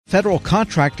Federal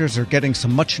contractors are getting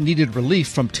some much-needed relief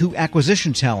from two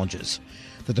acquisition challenges.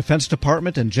 The Defense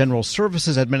Department and General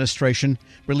Services Administration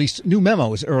released new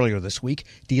memos earlier this week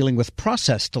dealing with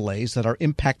process delays that are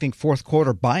impacting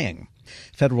fourth-quarter buying.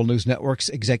 Federal News Network's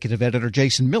executive editor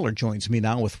Jason Miller joins me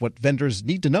now with what vendors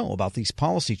need to know about these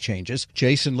policy changes.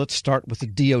 Jason, let's start with the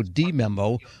DoD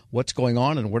memo. What's going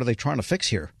on and what are they trying to fix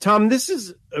here? Tom, this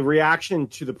is a reaction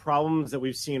to the problems that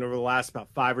we've seen over the last about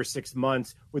 5 or 6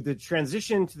 months with the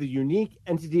transition to the Unique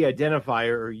Entity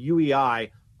Identifier, or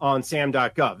UEI, on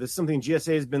SAM.gov. This is something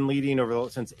GSA has been leading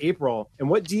since April. And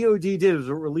what DoD did was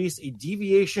release a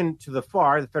deviation to the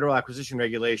FAR, the Federal Acquisition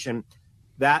Regulation,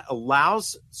 that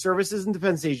allows services and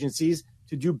defense agencies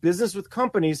to do business with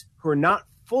companies who are not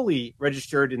fully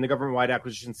registered in the government-wide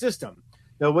acquisition system.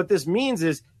 Now, what this means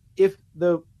is if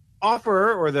the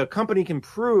offerer or the company can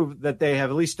prove that they have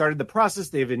at least started the process,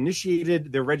 they've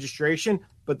initiated their registration,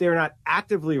 but they're not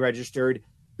actively registered,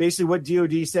 basically what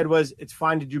DoD said was it's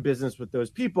fine to do business with those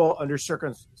people under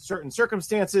certain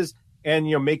circumstances and,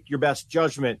 make your best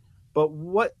judgment. But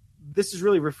what this is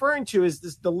really referring to is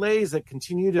this delays that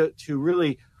continue to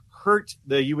really hurt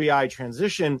the UEI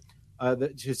transition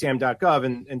to SAM.gov.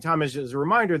 And Tom, as a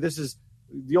reminder, this is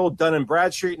the old Dun &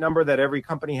 Bradstreet number that every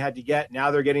company had to get. Now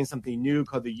they're getting something new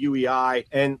called the UEI.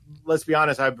 And let's be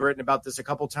honest, I've written about this a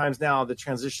couple times now. The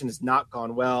transition has not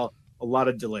gone well. A lot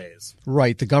of delays.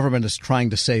 Right. The government is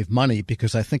trying to save money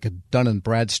because I think a Dun &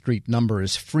 Bradstreet number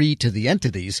is free to the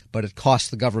entities, but it costs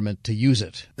the government to use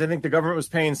it. I think the government was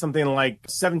paying something like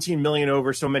 $17 million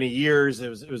over so many years.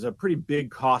 It was a pretty big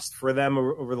cost for them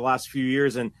over the last few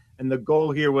years. And the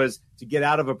goal here was to get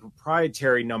out of a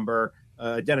proprietary number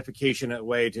identification, a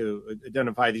way to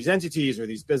identify these entities or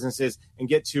these businesses and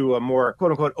get to a more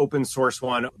quote unquote open source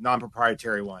one,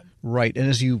 non-proprietary one. Right. And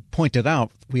as you pointed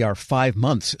out, we are 5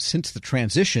 months since the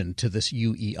transition to this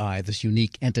UEI, this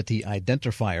Unique Entity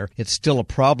Identifier. It's still a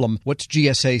problem. What's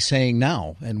GSA saying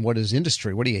now? And what is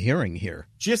industry? What are you hearing here?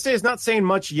 GSA is not saying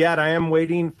much yet. I am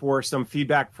waiting for some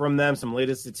feedback from them, some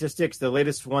latest statistics. The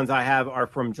latest ones I have are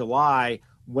from July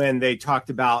when they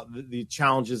talked about the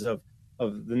challenges of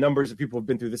the numbers of people who have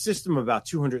been through the system, about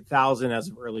 200,000 as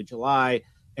of early July,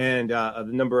 and the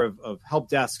number of help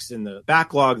desks in the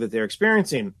backlog that they're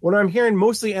experiencing. What I'm hearing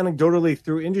mostly anecdotally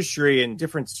through industry and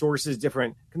different sources,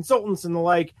 different consultants and the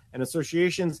like, and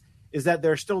associations, is that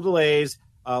there are still delays.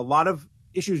 A lot of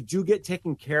issues do get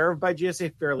taken care of by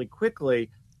GSA fairly quickly,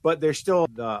 but there's still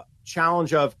the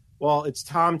challenge of, well, it's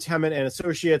Tom Temin and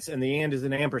Associates, and the and is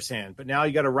an ampersand. But now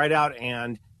you got to write out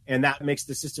and that makes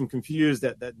the system confused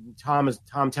that Tom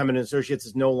Temin and Associates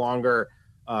is no longer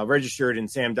registered in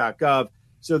SAM.gov.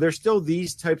 So there's still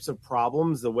these types of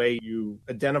problems, the way you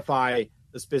identify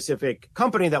the specific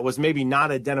company that was maybe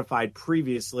not identified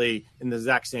previously in the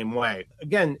exact same way.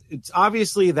 Again, it's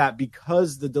obviously that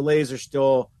because the delays are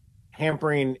still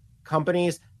hampering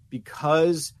companies,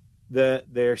 because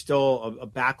there's still a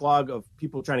backlog of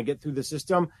people trying to get through the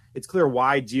system, it's clear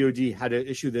why DoD had to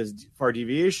issue this FAR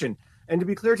deviation. And to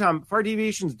be clear, Tom, FAR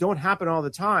deviations don't happen all the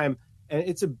time, and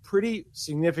it's a pretty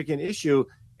significant issue.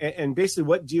 And basically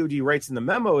what DoD writes in the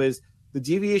memo is the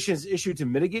deviation is issued to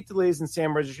mitigate delays in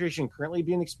SAM registration currently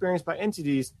being experienced by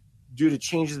entities due to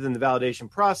changes in the validation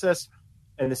process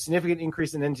and the significant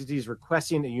increase in entities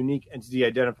requesting a unique entity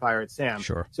identifier at SAM.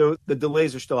 Sure. So the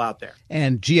delays are still out there.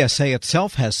 And GSA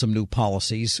itself has some new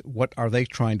policies. What are they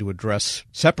trying to address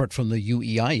separate from the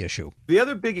UEI issue? The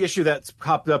other big issue that's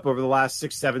popped up over the last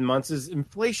 6-7 months is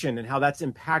inflation and how that's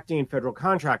impacting federal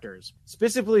contractors.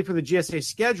 Specifically for the GSA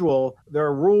schedule, there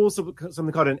are rules of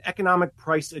something called an economic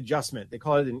price adjustment. They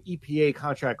call it an EPA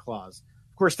contract clause.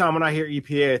 Of course, Tom, when I hear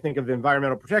EPA, I think of the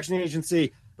Environmental Protection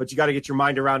Agency, but you got to get your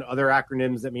mind around other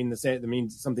acronyms that mean the same, that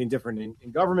means something different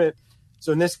in government.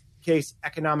 So in this case,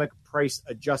 economic price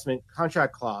adjustment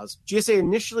contract clause. GSA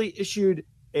initially issued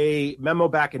a memo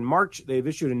back in March. They've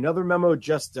issued another memo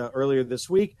just earlier this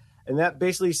week, and that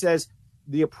basically says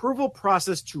the approval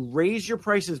process to raise your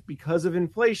prices because of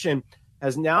inflation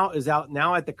is out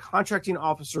now at the contracting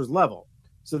officer's level.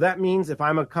 So that means if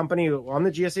I'm a company on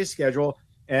the GSA schedule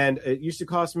and it used to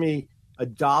cost me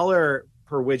 $1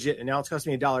 per widget, and now it's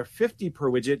costing me $1.50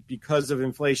 per widget because of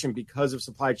inflation, because of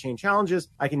supply chain challenges,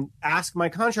 I can ask my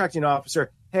contracting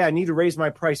officer, hey, I need to raise my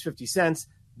price 50 cents.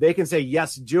 They can say,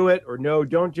 yes, do it, or no,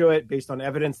 don't do it, based on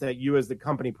evidence that you as the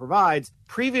company provides.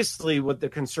 Previously, what the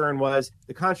concern was,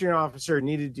 the contracting officer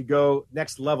needed to go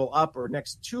next level up or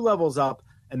next 2 levels up,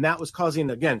 and that was causing,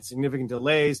 again, significant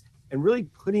delays and really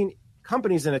putting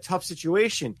companies in a tough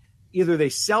situation. Either they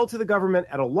sell to the government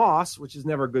at a loss, which is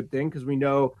never a good thing because we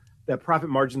know that profit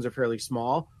margins are fairly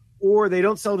small, or they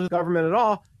don't sell to the government at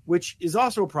all, which is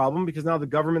also a problem because now the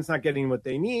government's not getting what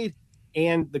they need,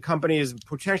 and the company is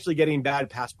potentially getting bad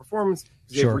past performance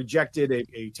because they've rejected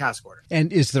a task order.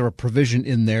 And is there a provision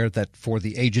in there that for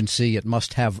the agency it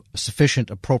must have sufficient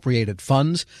appropriated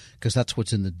funds? Because that's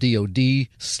what's in the DOD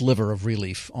sliver of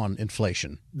relief on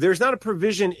inflation. There's not a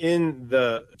provision in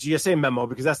the GSA memo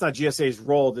because that's not GSA's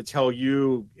role to tell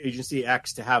you, agency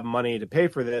X, to have money to pay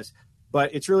for this.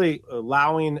 But it's really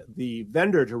allowing the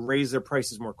vendor to raise their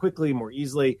prices more quickly, more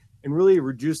easily, and really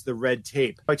reduce the red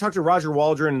tape. I talked to Roger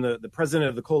Waldron, the president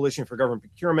of the Coalition for Government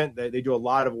Procurement. They do a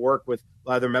lot of work with, a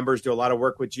lot of their members do a lot of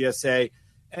work with GSA.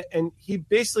 And he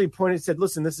basically said,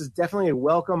 listen, this is definitely a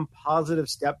welcome, positive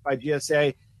step by GSA.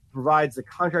 It provides the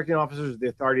contracting officers the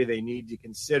authority they need to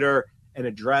consider and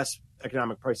address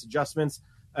economic price adjustments.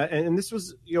 And this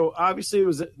was, obviously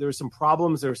there were some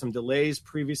problems. There were some delays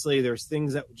previously. There's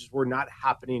things that just were not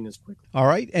happening as quickly. All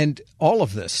right. And all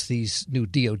of this, these new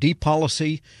DOD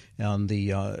policy on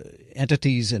the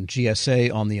entities and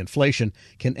GSA on the inflation,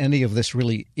 can any of this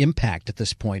really impact at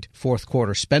this point fourth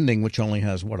quarter spending, which only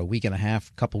has, a week and a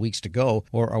half, couple weeks to go?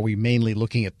 Or are we mainly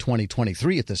looking at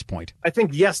 2023 at this point? I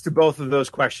think yes to both of those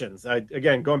questions.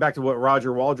 Again, going back to what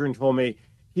Roger Waldron told me,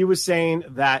 he was saying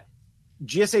that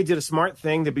GSA did a smart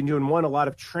thing. They've been doing, a lot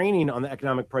of training on the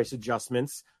economic price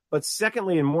adjustments. But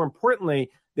secondly, and more importantly,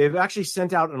 they've actually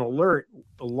sent out an alert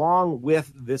along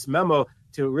with this memo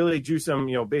to really do some,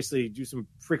 basically do some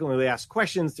frequently asked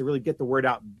questions to really get the word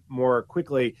out more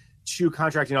quickly to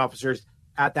contracting officers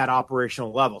at that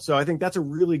operational level. So I think that's a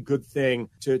really good thing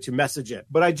to message it.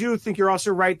 But I do think you're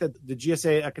also right that the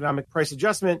GSA economic price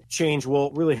adjustment change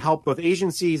will really help both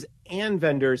agencies and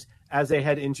vendors as they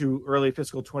head into early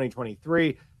fiscal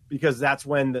 2023, because that's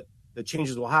when the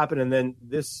changes will happen. And then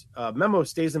this memo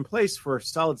stays in place for a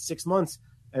solid 6 months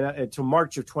until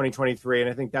March of 2023. And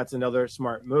I think that's another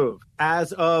smart move.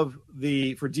 As of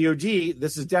for DOD,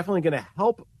 this is definitely going to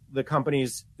help the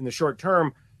companies in the short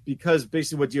term, because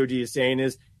basically what DOD is saying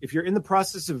is if you're in the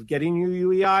process of getting your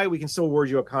UEI, we can still award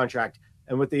you a contract.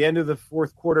 And with the end of the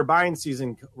fourth quarter buying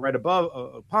season right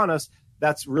upon us,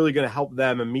 that's really going to help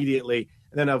them immediately.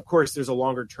 And then, of course, there's a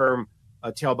longer term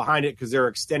tail behind it because they're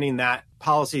extending that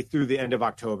policy through the end of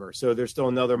October. So there's still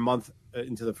another month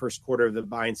into the first quarter of the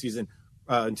buying season,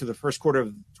 into the first quarter of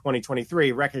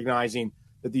 2023, recognizing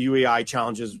that the UEI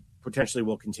challenges potentially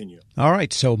will continue. All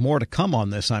right. So more to come on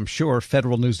this, I'm sure.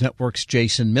 Federal News Network's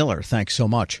Jason Miller. Thanks so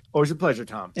much. Always a pleasure,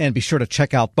 Tom. And be sure to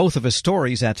check out both of his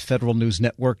stories at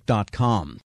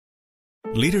federalnewsnetwork.com.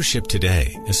 Leadership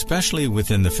today, especially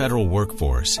within the federal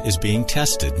workforce, is being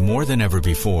tested more than ever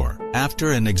before.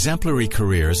 After an exemplary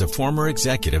career as a former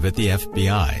executive at the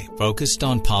FBI, focused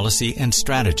on policy and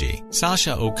strategy,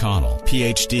 Sasha O'Connell,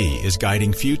 Ph.D., is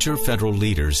guiding future federal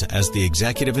leaders as the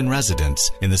executive in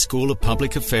residence in the School of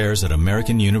Public Affairs at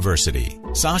American University.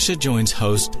 Sasha joins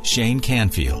host Shane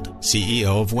Canfield,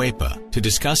 CEO of WEPA, to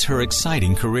discuss her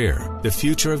exciting career, the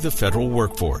future of the federal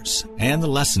workforce, and the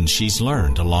lessons she's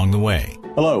learned along the way.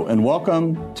 Hello, and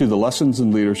welcome to the Lessons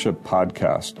in Leadership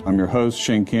podcast. I'm your host,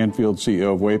 Shane Canfield,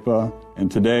 CEO of WEPA,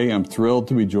 and today I'm thrilled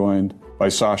to be joined by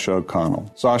Sasha O'Connell.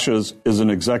 Sasha is an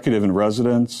executive in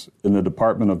residence in the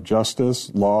Department of Justice,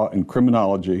 Law, and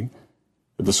Criminology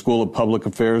at the School of Public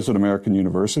Affairs at American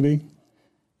University,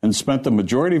 and spent the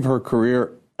majority of her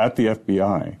career at the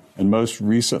FBI, and most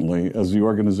recently as the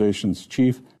organization's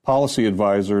Chief Policy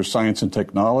Advisor, Science and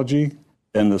Technology,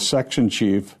 and the Section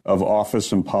Chief of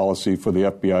Office and Policy for the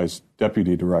FBI's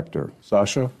Deputy Director.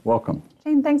 Sasha, welcome.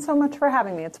 Shane, thanks so much for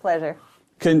having me. It's a pleasure.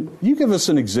 Can you give us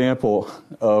an example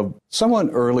of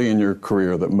someone early in your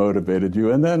career that motivated you,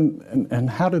 and then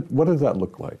what did that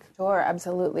look like? Sure,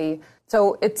 absolutely.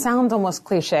 So it sounds almost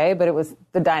cliche, but it was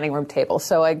the dining room table.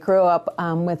 So I grew up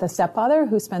with a stepfather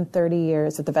who spent 30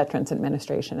 years at the Veterans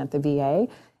Administration at the VA,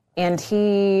 and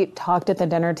he talked at the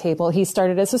dinner table. He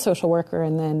started as a social worker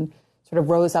and then sort of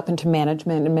rose up into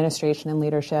management, administration, and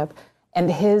leadership.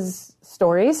 And his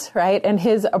stories, right, and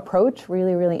his approach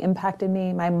really, really impacted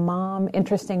me. My mom,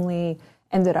 interestingly,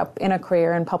 ended up in a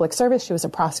career in public service. She was a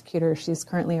prosecutor. She's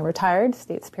currently a retired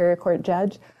state superior court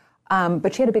judge.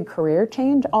 But she had a big career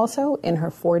change also in her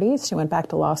 40s. She went back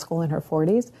to law school in her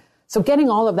 40s. So getting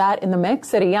all of that in the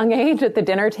mix at a young age at the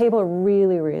dinner table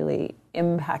really, really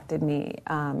impacted me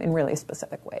in really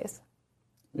specific ways.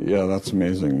 Yeah, that's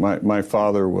amazing. My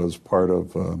father was part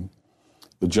of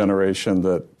the generation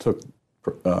that took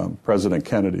President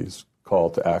Kennedy's call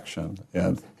to action,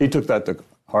 and he took that to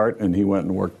heart, and he went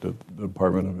and worked at the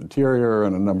Department of Interior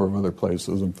and a number of other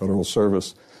places in federal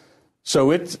service.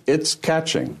 So it's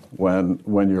catching when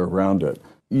you're around it.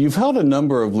 You've held a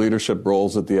number of leadership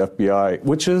roles at the FBI,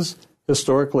 which is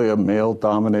historically a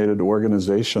male-dominated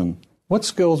organization. What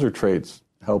skills or traits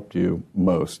helped you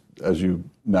most as you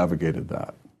navigated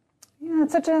that? Yeah,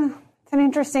 it's an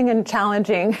interesting and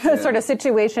challenging sort of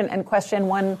situation and question.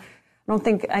 One, I don't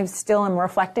think I still am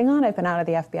reflecting on. I've been out of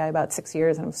the FBI about 6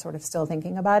 years, and I'm sort of still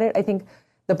thinking about it. I think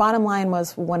the bottom line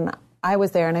was when I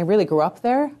was there, and I really grew up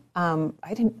there, I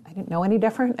didn't know any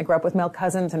different. I grew up with male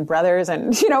cousins and brothers,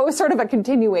 and it was sort of a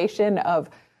continuation of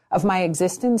my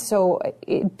existence. So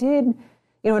it did,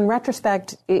 in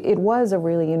retrospect, it was a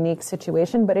really unique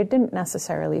situation, but it didn't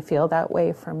necessarily feel that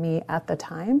way for me at the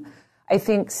time. I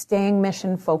think staying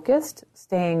mission focused,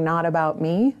 staying not about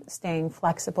me, staying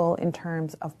flexible in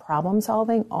terms of problem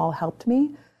solving all helped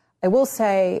me. I will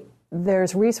say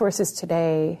there's resources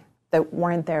today that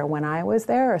weren't there when I was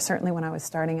there, or certainly when I was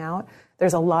starting out.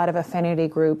 There's a lot of affinity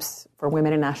groups for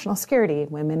women in national security,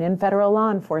 women in federal law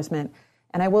enforcement.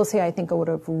 And I will say I think I would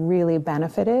have really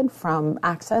benefited from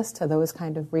access to those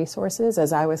kind of resources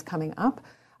as I was coming up.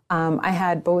 I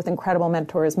had both incredible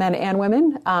mentors, men and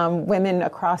women, women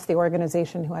across the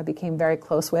organization who I became very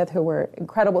close with, who were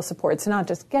incredible supports, not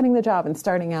just getting the job and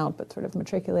starting out, but sort of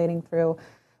matriculating through.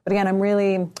 But again, I'm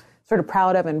really sort of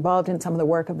proud of and involved in some of the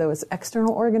work of those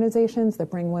external organizations that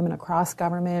bring women across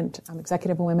government,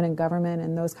 executive women in government,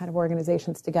 and those kind of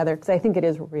organizations together, because I think it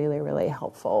is really, really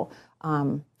helpful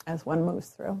as one moves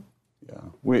through. Yeah,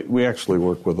 we actually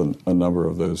work with a number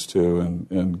of those too,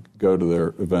 and go to their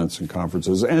events and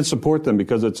conferences and support them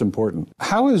because it's important.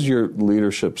 How has your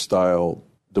leadership style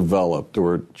developed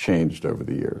or changed over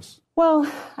the years? Well,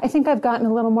 I think I've gotten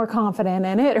a little more confident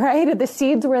in it, right? The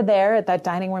seeds were there at that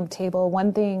dining room table.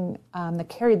 One thing that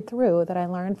carried through that I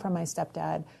learned from my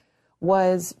stepdad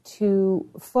was to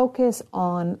focus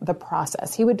on the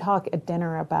process. He would talk at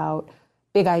dinner about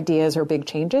big ideas or big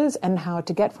changes and how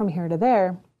to get from here to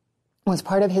there was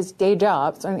part of his day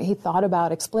job. So he thought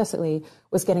about explicitly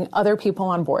was getting other people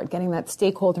on board, getting that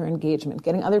stakeholder engagement,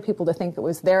 getting other people to think it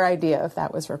was their idea if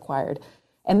that was required.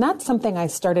 And that's something I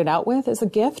started out with as a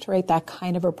gift, right? That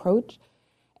kind of approach.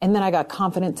 And then I got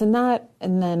confidence in that,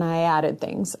 and then I added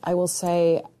things. I will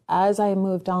say, as I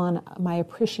moved on, my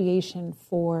appreciation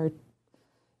for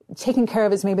taking care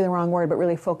of is maybe the wrong word, but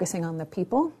really focusing on the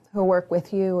people who work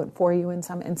with you and for you in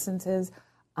some instances,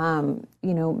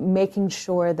 making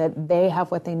sure that they have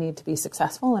what they need to be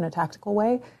successful in a tactical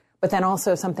way. But then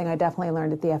also something I definitely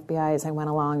learned at the FBI as I went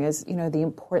along is, the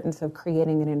importance of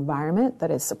creating an environment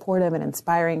that is supportive and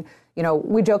inspiring.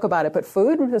 We joke about it, but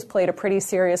food has played a pretty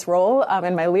serious role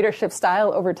in my leadership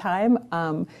style over time.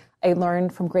 I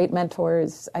learned from great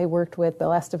mentors. I worked with Bill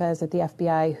Estevez at the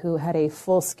FBI, who had a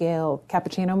full-scale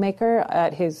cappuccino maker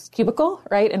at his cubicle,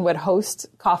 right, and would host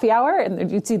coffee hour,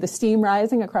 and you'd see the steam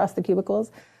rising across the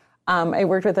cubicles. I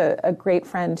worked with a great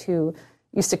friend who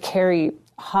used to carry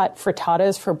hot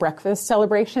frittatas for breakfast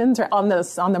celebrations or on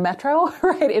the metro,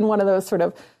 right, in one of those sort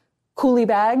of coolie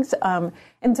bags.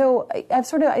 And so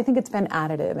I think it's been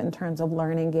additive in terms of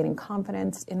learning, gaining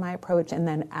confidence in my approach, and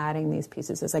then adding these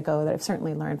pieces as I go that I've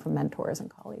certainly learned from mentors and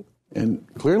colleagues. And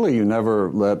clearly you never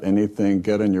let anything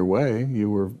get in your way. You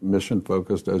were mission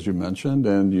focused, as you mentioned,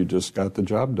 and you just got the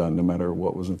job done no matter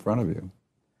what was in front of you.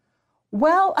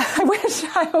 Well, I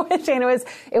wish, Shane,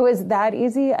 it was that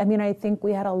easy. I mean, I think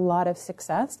we had a lot of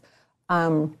success.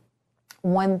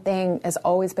 One thing has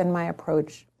always been my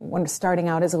approach when starting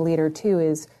out as a leader, too,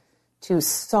 is to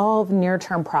solve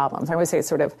near-term problems. I always say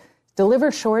sort of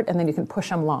deliver short and then you can push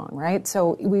them long, right?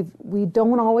 So we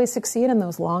don't always succeed in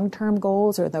those long-term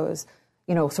goals or those,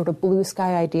 sort of blue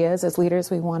sky ideas as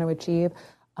leaders we want to achieve.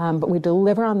 But we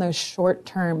deliver on those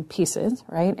short-term pieces,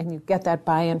 right? And you get that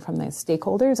buy-in from the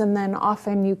stakeholders. And then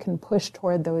often you can push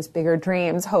toward those bigger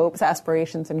dreams, hopes,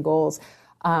 aspirations, and goals.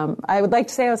 I would like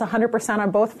to say I was 100% on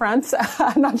both fronts.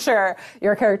 I'm not sure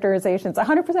your characterization's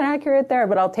 100% accurate there,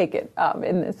 but I'll take it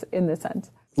in this sense.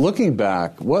 Looking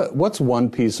back, what's one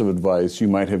piece of advice you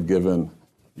might have given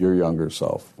your younger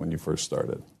self when you first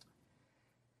started?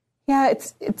 Yeah,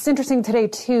 it's interesting today,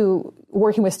 too,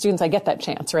 working with students, I get that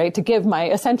chance, right, to give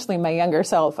essentially my younger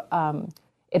self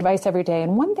advice every day.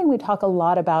 And one thing we talk a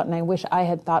lot about, and I wish I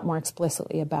had thought more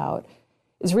explicitly about,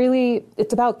 is really,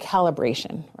 it's about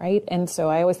calibration, right? And so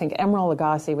I always think Emeril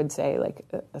Lagasse would say,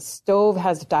 a stove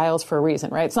has dials for a reason,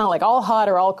 right? It's not like all hot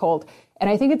or all cold. And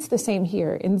I think it's the same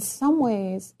here. In some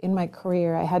ways, in my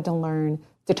career, I had to learn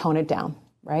to tone it down,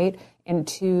 right? And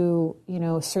to,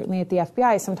 certainly at the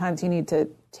FBI, sometimes you need to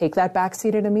take that back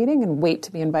seat at a meeting and wait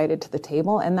to be invited to the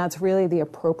table. And that's really the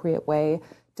appropriate way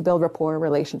to build rapport,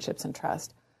 relationships, and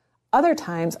trust. Other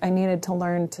times, I needed to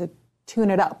learn to tune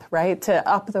it up, right? To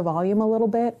up the volume a little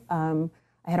bit. I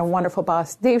I had a wonderful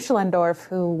boss, Dave Schlendorf,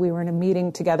 who we were in a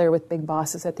meeting together with big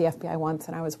bosses at the FBI once,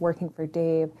 and I was working for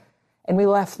Dave. And we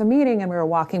left the meeting, and we were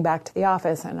walking back to the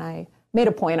office, and I made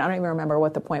a point. I don't even remember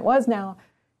what the point was now.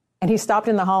 And he stopped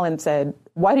in the hall and said,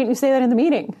 "Why didn't you say that in the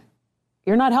meeting?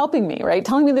 You're not helping me, right?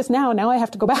 Telling me this now I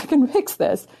have to go back and fix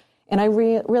this." And I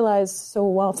realized,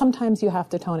 sometimes you have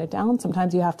to tone it down,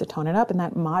 sometimes you have to tone it up, and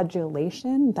that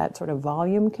modulation, that sort of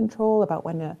volume control about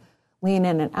when to lean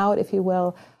in and out, if you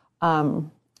will,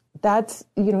 that's,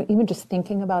 even just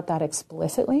thinking about that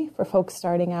explicitly for folks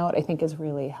starting out, I think is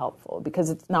really helpful because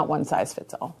it's not one size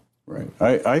fits all. Right.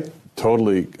 I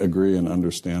totally agree and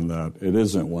understand that. It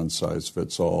isn't one size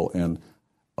fits all. And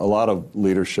a lot of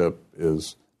leadership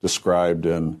is described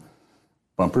in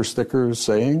bumper stickers,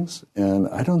 sayings, and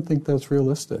I don't think that's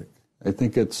realistic. I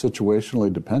think it's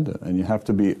situationally dependent, and you have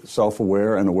to be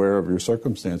self-aware and aware of your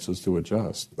circumstances to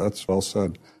adjust. That's well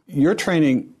said. You're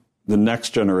training the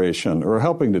next generation, or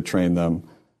helping to train them,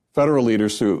 federal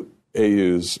leaders through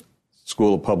AU's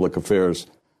School of Public Affairs.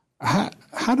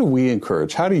 How do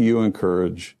you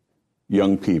encourage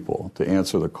young people to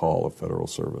answer the call of federal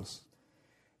service?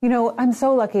 I'm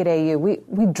so lucky at AU.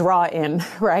 We draw in,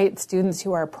 right, students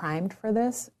who are primed for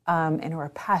this and who are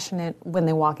passionate when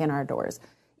they walk in our doors.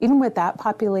 Even with that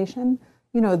population,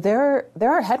 there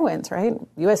are headwinds, right?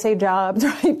 USA jobs,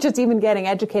 right? Just even getting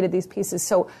educated, these pieces.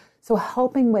 So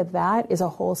helping with that is a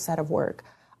whole set of work.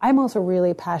 I'm also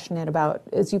really passionate about,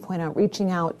 as you point out,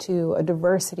 reaching out to a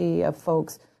diversity of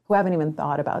folks who haven't even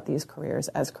thought about these careers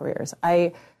as careers.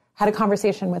 I had a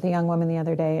conversation with a young woman the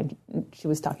other day, and she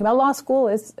was talking about law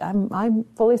school. I'm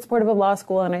fully supportive of law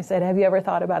school, and I said, "Have you ever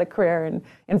thought about a career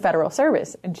in federal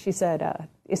service?" And she said,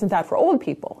 "Isn't that for old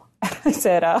people?" I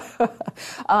said,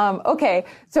 okay.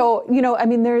 So,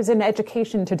 there's an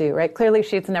education to do, right? Clearly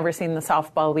she's never seen the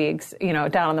softball leagues,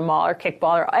 down on the mall or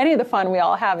kickball or any of the fun we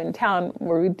all have in town,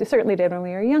 where we certainly did when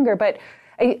we were younger. But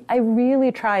I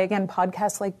really try, again,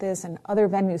 podcasts like this and other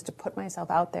venues to put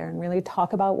myself out there and really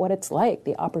talk about what it's like,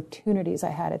 the opportunities I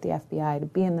had at the FBI to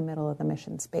be in the middle of the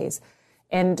mission space,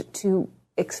 and to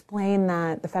explain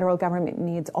that the federal government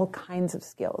needs all kinds of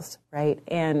skills, right?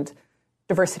 And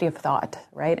diversity of thought,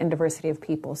 right? And diversity of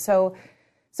people. So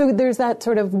there's that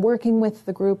sort of working with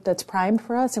the group that's primed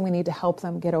for us, and we need to help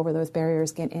them get over those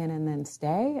barriers, get in, and then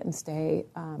stay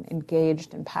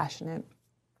engaged and passionate.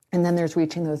 And then there's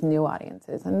reaching those new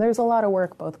audiences. And there's a lot of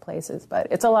work both places, but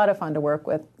it's a lot of fun to work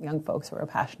with young folks who are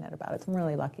passionate about it. So I'm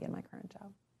really lucky in my current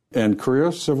job. And career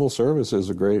civil service is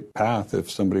a great path if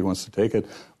somebody wants to take it.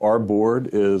 Our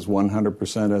board is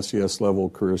 100% SES level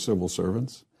career civil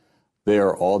servants. They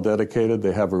are all dedicated.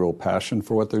 They have a real passion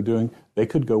for what they're doing. They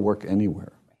could go work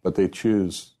anywhere, but they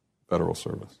choose federal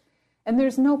service. And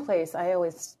there's no place, I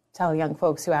always tell young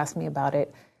folks who ask me about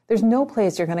it, there's no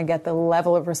place you're going to get the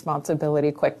level of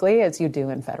responsibility quickly as you do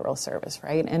in federal service,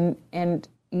 right? And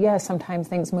yes, sometimes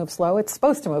things move slow. It's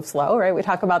supposed to move slow, right? We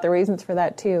talk about the reasons for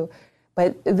that too.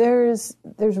 But there's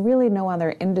really no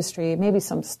other industry, maybe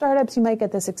some startups you might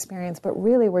get this experience, but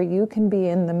really where you can be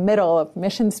in the middle of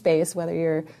mission space, whether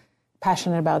you're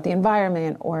passionate about the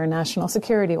environment or national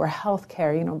security or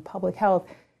healthcare, public health,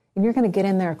 and you're going to get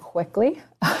in there quickly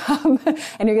and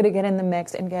you're going to get in the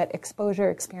mix and get exposure,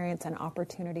 experience, and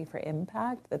opportunity for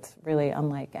impact that's really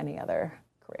unlike any other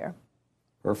career.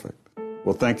 Perfect.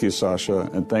 Well, thank you, Sasha,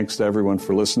 and thanks to everyone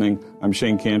for listening. I'm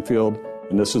Shane Canfield,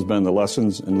 and this has been the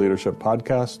Lessons in Leadership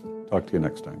podcast. Talk to you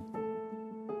next time.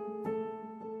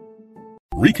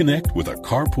 Reconnect with a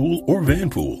carpool or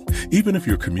vanpool. Even if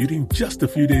you're commuting just a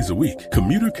few days a week,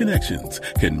 Commuter Connections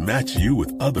can match you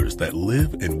with others that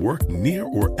live and work near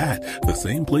or at the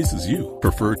same place as you.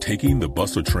 Prefer taking the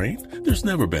bus or train? There's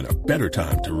never been a better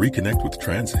time to reconnect with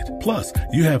transit. Plus,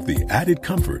 you have the added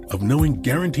comfort of knowing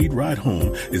Guaranteed Ride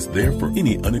Home is there for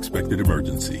any unexpected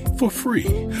emergency for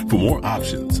free. For more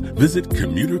options, visit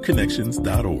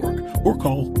commuterconnections.org or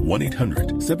call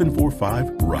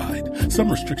 1-800-745-RIDE. Some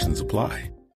restrictions apply.